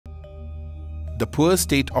The poor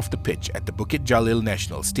state of the pitch at the Bukit Jalil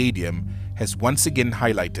National Stadium has once again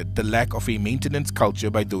highlighted the lack of a maintenance culture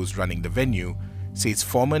by those running the venue, says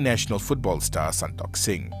former national football star Santokh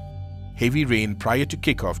Singh. Heavy rain prior to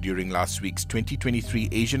kickoff during last week's 2023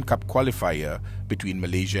 Asian Cup qualifier between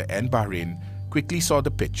Malaysia and Bahrain quickly saw the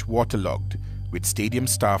pitch waterlogged, with stadium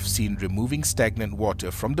staff seen removing stagnant water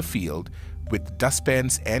from the field with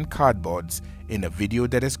dustpans and cardboards in a video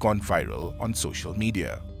that has gone viral on social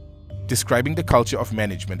media. Describing the culture of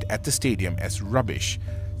management at the stadium as rubbish,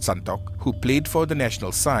 Santokh, who played for the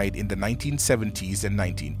national side in the 1970s and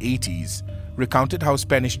 1980s, recounted how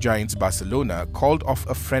Spanish giants Barcelona called off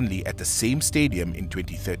a friendly at the same stadium in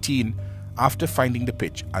 2013 after finding the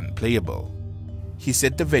pitch unplayable. He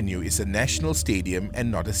said the venue is a national stadium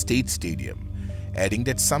and not a state stadium, adding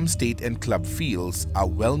that some state and club fields are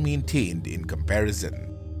well maintained in comparison.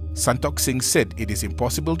 Santokh Singh said it is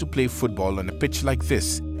impossible to play football on a pitch like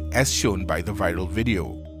this, as shown by the viral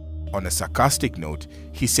video. On a sarcastic note,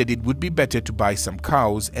 he said it would be better to buy some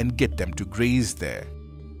cows and get them to graze there.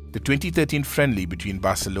 The 2013 friendly between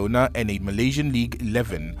Barcelona and a Malaysian League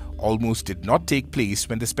 11 almost did not take place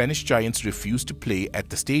when the Spanish giants refused to play at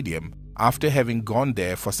the stadium after having gone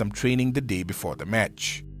there for some training the day before the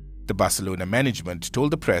match. The Barcelona management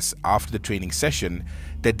told the press after the training session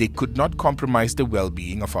that they could not compromise the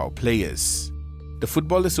well-being of our players. The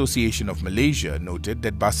Football Association of Malaysia noted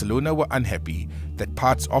that Barcelona were unhappy that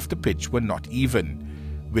parts of the pitch were not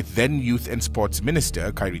even, with then Youth and Sports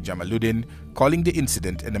Minister Khairi Jamaluddin calling the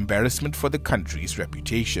incident an embarrassment for the country's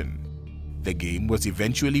reputation. The game was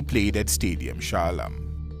eventually played at Stadium Shah Alam.